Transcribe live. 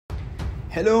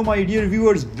Hello my dear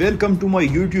viewers, welcome to my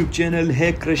YouTube channel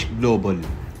Hackcrush Global.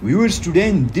 Viewers, today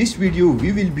in this video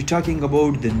we will be talking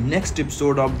about the next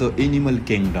episode of the Animal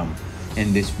Kingdom.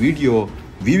 In this video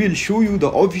we will show you the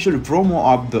official promo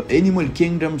of the Animal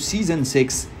Kingdom Season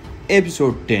 6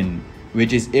 Episode 10,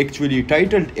 which is actually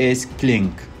titled as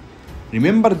Clink.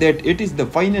 Remember that it is the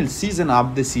final season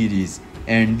of the series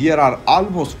and there are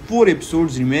almost 4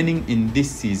 episodes remaining in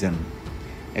this season.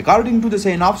 According to the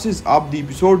synopsis of the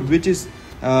episode, which is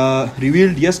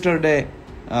revealed yesterday,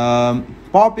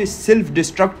 Pop is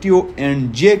self-destructive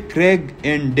and Jake, Craig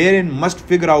and Darren must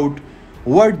figure out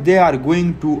what they are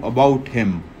going to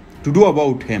do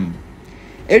about him.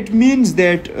 It means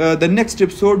that the next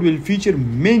episode will feature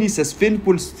many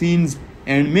suspenseful scenes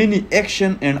and many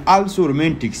action and also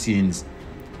romantic scenes.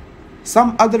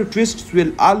 Some other twists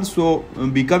will also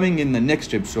be coming in the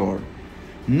next episode.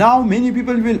 Now many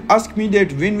people will ask me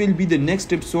that when will be the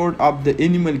next episode of the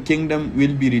Animal Kingdom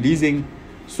will be releasing.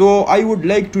 So I would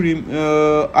like to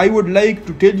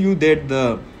tell you that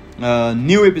the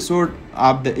new episode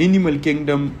of the Animal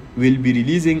Kingdom will be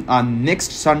releasing on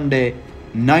next Sunday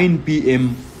 9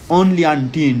 p.m. only on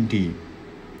TNT.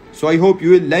 So I hope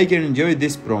you will like and enjoy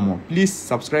this promo. Please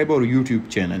subscribe our YouTube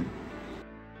channel.